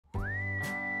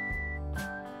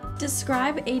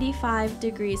Describe 85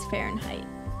 degrees Fahrenheit.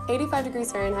 85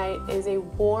 degrees Fahrenheit is a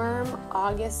warm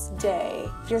August day.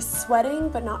 You're sweating,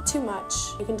 but not too much.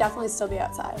 You can definitely still be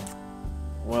outside.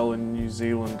 Well, in New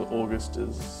Zealand, August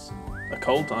is a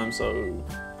cold time, so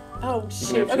Oh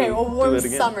shoot, okay, well, warm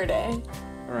summer day.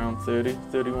 around 30,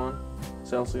 31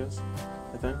 Celsius,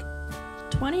 I think.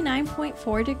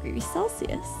 29.4 degrees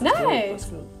Celsius. Nice!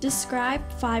 Good. Describe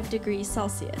 5 degrees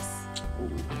Celsius.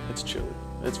 Ooh, it's chilly.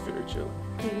 It's very chilly.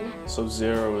 Mm-hmm. So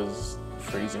 0 is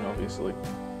freezing, obviously.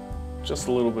 Just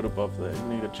a little bit above that. You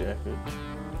need a jacket,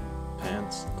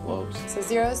 pants, gloves. So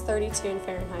 0 is 32 in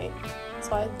Fahrenheit.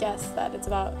 So I'd guess that it's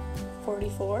about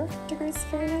 44 degrees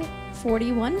Fahrenheit.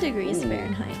 41 degrees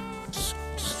Fahrenheit.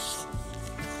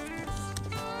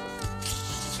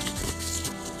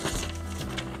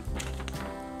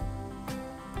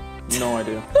 No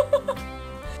idea.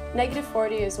 Negative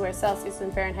 40 is where Celsius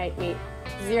and Fahrenheit meet.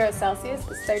 0 Celsius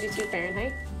is 32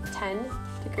 Fahrenheit. 10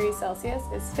 degrees Celsius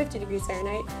is 50 degrees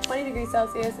Fahrenheit. 20 degrees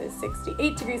Celsius is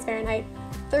 68 degrees Fahrenheit.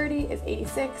 30 is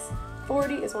 86.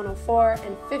 40 is 104.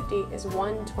 And 50 is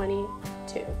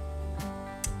 122.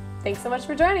 Thanks so much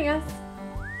for joining us.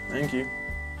 Thank you.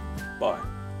 Bye.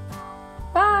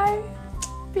 Bye.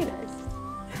 Be nice.